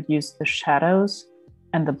just reduce the shadows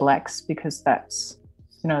and the blacks, because that's,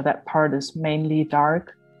 you know, that part is mainly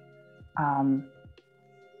dark. And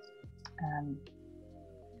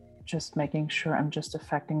just making sure I'm just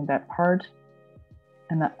affecting that part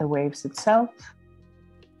and not the waves itself.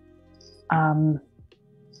 And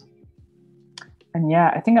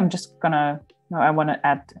yeah, I think I'm just gonna, I want to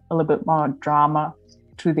add a little bit more drama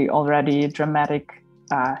to the already dramatic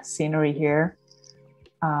scenery here.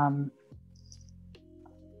 And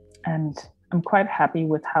I'm quite happy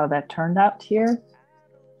with how that turned out here.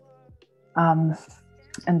 And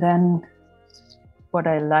then what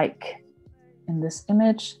I like in this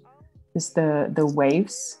image is the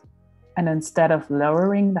waves. And instead of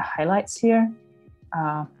lowering the highlights here,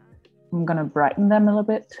 I'm gonna brighten them a little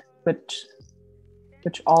bit, which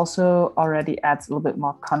also already adds a little bit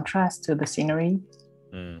more contrast to the scenery.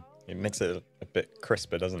 It makes it a bit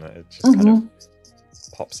crisper, doesn't it? It just kind of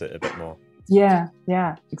pops it a bit more. Yeah,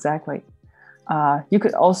 exactly. You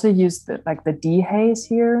could also use the dehaze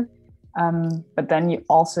here, but then you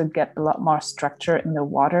also get a lot more structure in the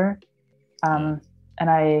water. And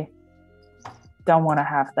I don't want to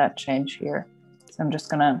have that change here. So I'm just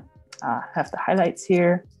gonna have the highlights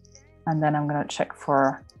here, and then I'm gonna check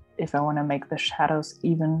for if I want to make the shadows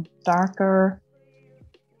even darker.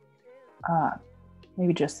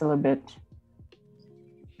 Maybe just a little bit,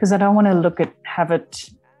 because I don't want to have it.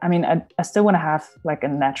 I mean, I still want to have like a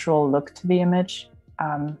natural look to the image.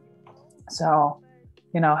 So,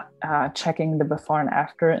 you know, checking the before and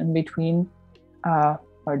after in between,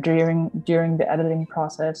 or during the editing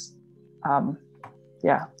process.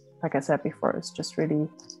 Yeah, like I said before, it's just really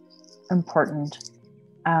important.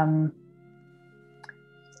 And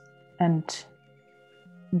I'm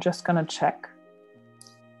just gonna check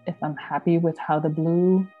if I'm happy with how the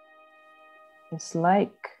blue is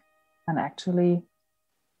like. And actually,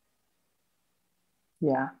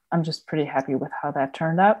 yeah, I'm just pretty happy with how that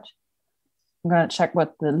turned out. I'm gonna check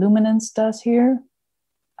what the luminance does here.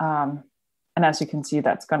 And as you can see,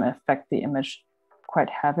 that's gonna affect the image quite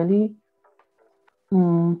heavily.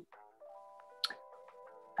 And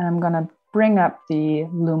I'm gonna bring up the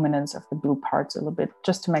luminance of the blue parts a little bit,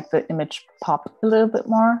 just to make the image pop a little bit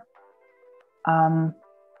more.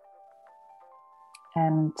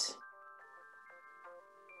 And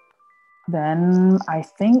then I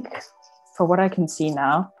think, for what I can see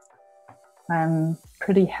now, I'm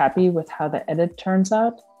pretty happy with how the edit turns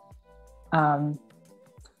out. And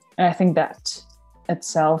I think that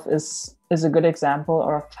itself is a good example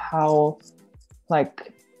of how,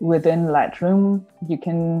 like, within Lightroom, you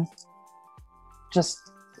can just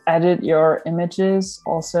edit your images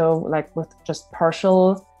also, like, with just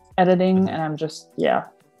partial editing. And I'm just, yeah,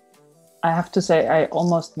 I have to say I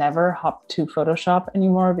almost never hop to Photoshop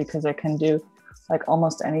anymore, because I can do like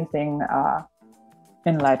almost anything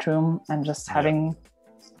in Lightroom, and just having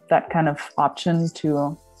that kind of option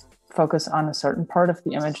to focus on a certain part of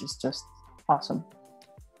the image is just awesome.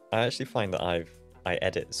 I actually find that I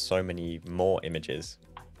edit so many more images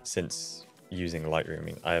since using Lightroom. I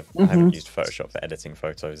mean, I haven't used Photoshop for editing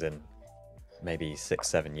photos in maybe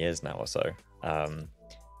 6-7 years now or so.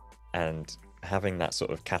 And having that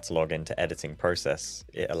sort of catalog into editing process,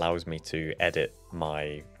 it allows me to edit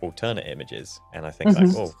my alternate images. And I think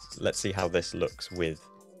like, oh, let's see how this looks with,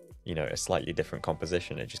 you know, a slightly different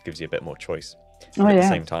composition. It just gives you a bit more choice. But at the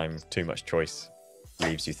same time, too much choice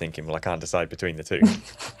leaves you thinking, well, I can't decide between the two.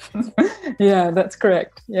 Yeah, that's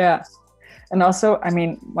correct. Yeah. And also, I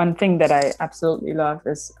mean, one thing that I absolutely love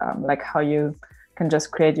is like how you can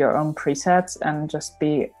just create your own presets and just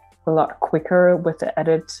be a lot quicker with the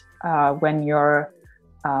edit when you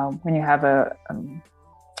have a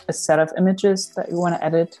set of images that you want to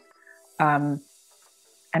edit. And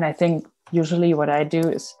I think usually what I do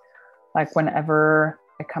is, like, whenever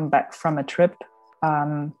I come back from a trip,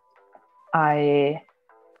 I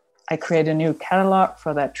create a new catalog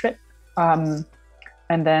for that trip. And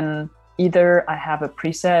then either I have a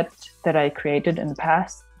preset that I created in the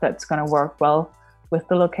past that's going to work well with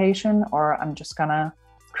the location, or I'm just going to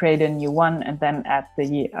create a new one and then add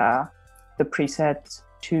the preset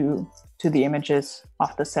to the images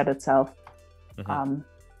of the set itself.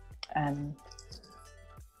 And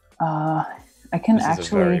I can this actually...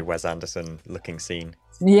 is a very Wes Anderson looking scene.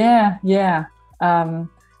 Yeah.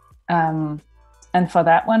 And for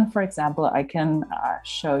that one, for example, I can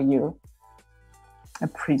show you a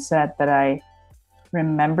preset that I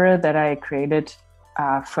remember that I created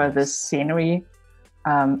for this scenery.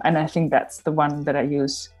 And I think that's the one that I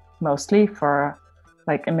use mostly for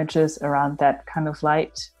like images around that kind of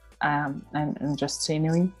light and just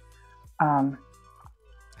scenery. How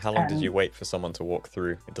long did you wait for someone to walk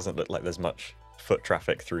through? It doesn't look like there's much foot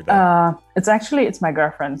traffic through there. It's my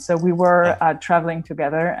girlfriend. So we were traveling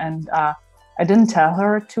together, and I didn't tell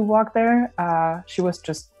her to walk there. She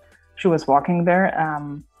was walking there.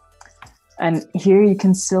 And here you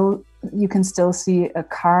can still see a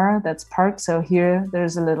car that's parked. So here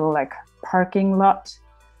there's a little like parking lot,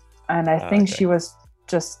 and I think she was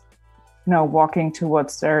just walking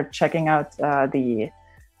towards there, checking out the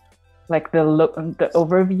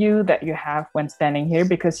overview that you have when standing here,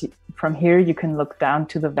 because from here you can look down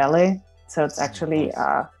to the valley. So it's actually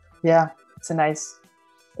it's a nice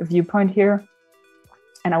viewpoint here.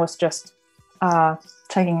 And I was just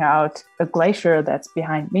checking out a glacier that's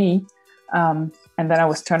behind me. And then I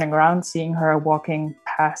was turning around, seeing her walking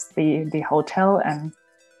past the hotel. And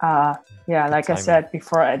like I said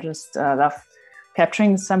before, I just love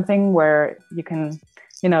capturing something where you can,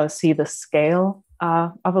 see the scale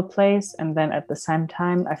of a place. And then at the same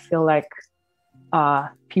time, I feel like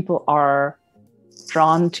people are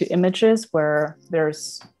drawn to images where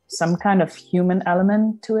there's some kind of human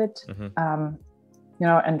element to it.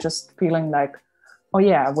 And just feeling like,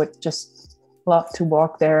 I would just love to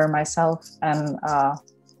walk there myself and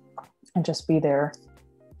just be there.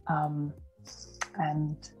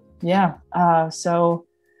 So,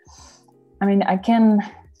 I mean,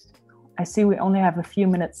 I see we only have a few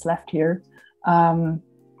minutes left here.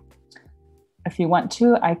 If you want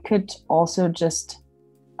to, I could also just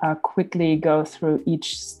quickly go through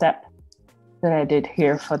each step that I did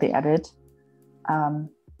here for the edit.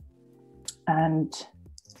 And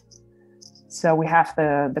so we have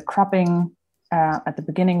the cropping at the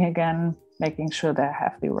beginning again, making sure that I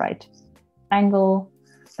have the right angle,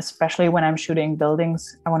 especially when I'm shooting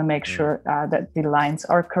buildings. I want to make sure that the lines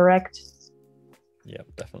are correct. Yeah,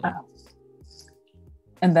 definitely.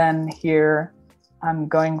 And then here I'm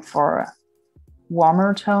going for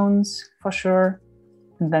warmer tones for sure.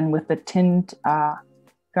 And then with the tint,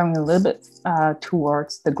 going a little bit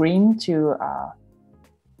towards the green to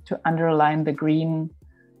underline the green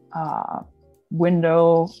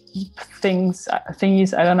window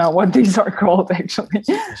thingies. I don't know what these are called actually.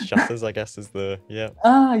 Shutters, I guess, is the yeah,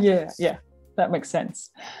 that makes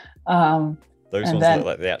sense. Those ones look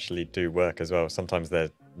like they actually do work as well. Sometimes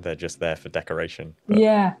they're just there for decoration.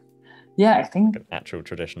 Yeah, I think like an actual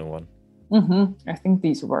traditional one. I think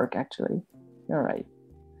these work actually. You're right.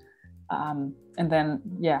 And then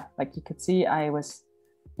like you could see, I was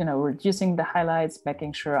reducing the highlights,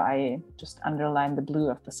 making sure I just underline the blue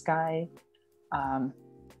of the sky,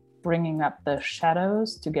 bringing up the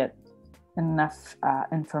shadows to get enough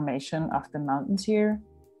information of the mountains here.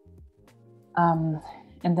 And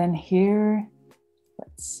then here,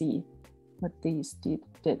 let's see what these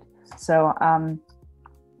did. So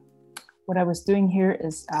what I was doing here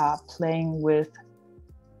is playing with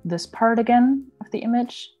this part again of the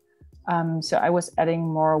image. So I was adding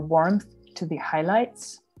more warmth to the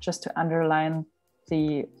highlights just to underline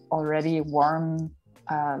the already warm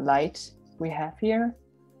light we have here.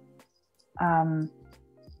 And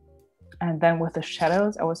then with the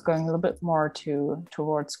shadows, I was going a little bit more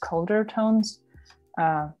towards colder tones,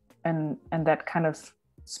 and that kind of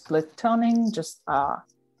split toning, just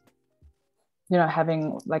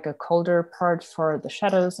having like a colder part for the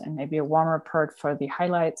shadows and maybe a warmer part for the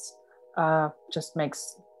highlights, just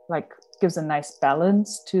gives a nice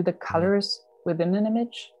balance to the colors within an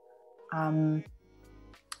image. And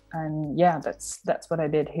that's what I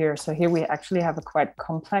did here. So here we actually have a quite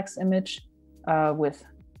complex image with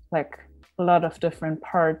like a lot of different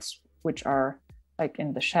parts, which are like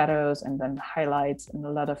in the shadows and then highlights and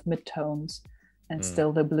a lot of midtones and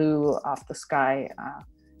still the blue of the sky,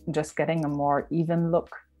 just getting a more even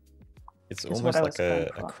look. It's almost like a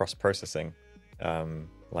cross-processing,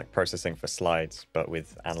 like processing for slides, but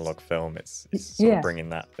with analog film. It's sort of bringing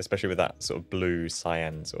that, especially with that sort of blue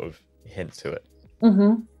cyan sort of hint to it.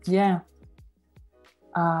 Yeah.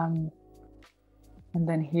 And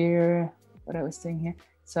then here, what I was doing here.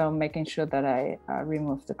 So making sure that I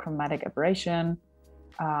remove the chromatic aberration,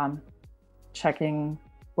 checking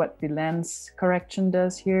what the lens correction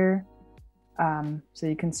does here. So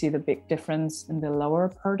you can see the big difference in the lower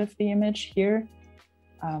part of the image here.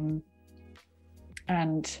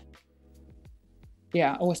 And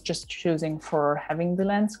yeah, I was just choosing for having the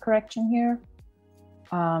lens correction here.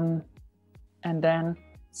 And then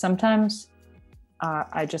sometimes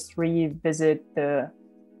I just revisit the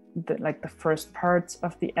first parts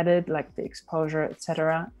of the edit, like the exposure,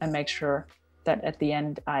 etc., and make sure that at the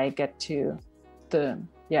end I get to the,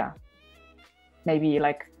 maybe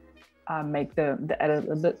like make the edit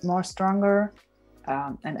a bit more stronger,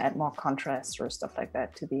 and add more contrast or stuff like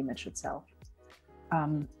that to the image itself.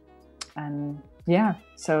 And yeah,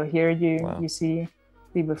 so here you see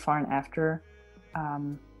the before and after,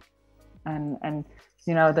 and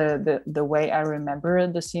you know, the way I remember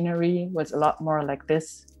the scenery was a lot more like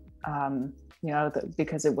this, you know,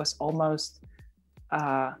 because it was almost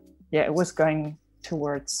it was going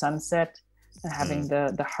towards sunset and having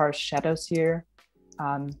the harsh shadows here,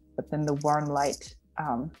 but then the warm light.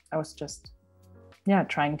 I was just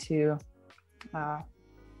trying to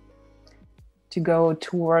go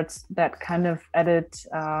towards that kind of edit,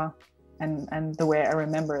 and the way I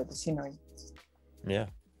remember the scenery. Yeah,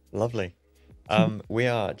 lovely. We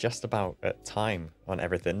are just about at time on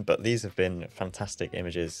everything, but these have been fantastic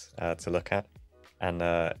images to look at, and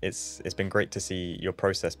it's been great to see your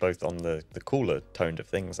process both on the cooler toned of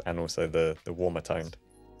things and also the warmer toned.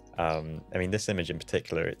 I mean, this image in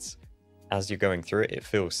particular, it's, as you're going through it, it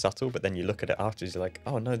feels subtle, but then you look at it afterwards, you're like,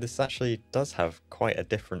 oh no, this actually does have quite a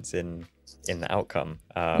difference in the outcome.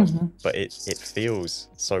 But it feels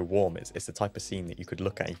so warm. It's the type of scene that you could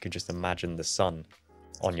look at, you could just imagine the sun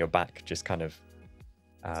on your back, just kind of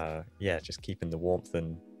just keeping the warmth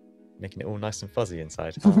and making it all nice and fuzzy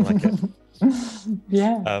inside. I like it.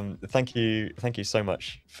 Thank you so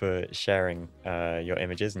much for sharing your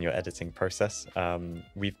images and your editing process.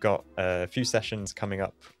 We've got a few sessions coming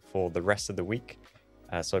up for the rest of the week,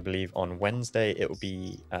 so I believe on Wednesday it will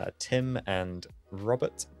be Tim and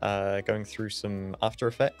Robert going through some After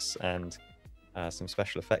Effects and some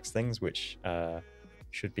special effects things, which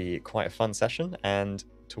should be quite a fun session. And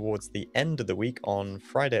towards the end of the week on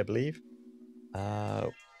Friday, I believe,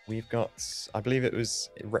 we've got, I believe it was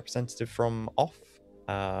a representative from Off,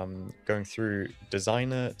 going through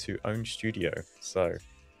designer to own studio. So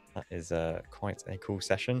that is quite a cool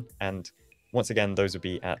session. And once again, those will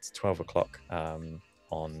be at 12 o'clock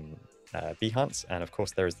on Behance. And of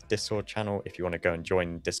course, there is the Discord channel if you want to go and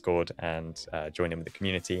join Discord and join in with the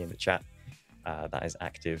community in the chat. That is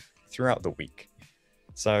active throughout the week.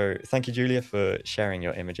 So thank you, Julia, for sharing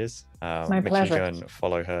your images. My pleasure. Make sure you go and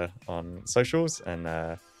follow her on socials. And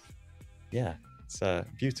it's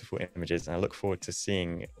beautiful images. And I look forward to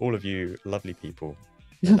seeing all of you lovely people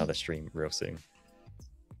in another stream real soon.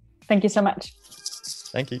 Thank you so much.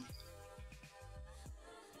 Thank you.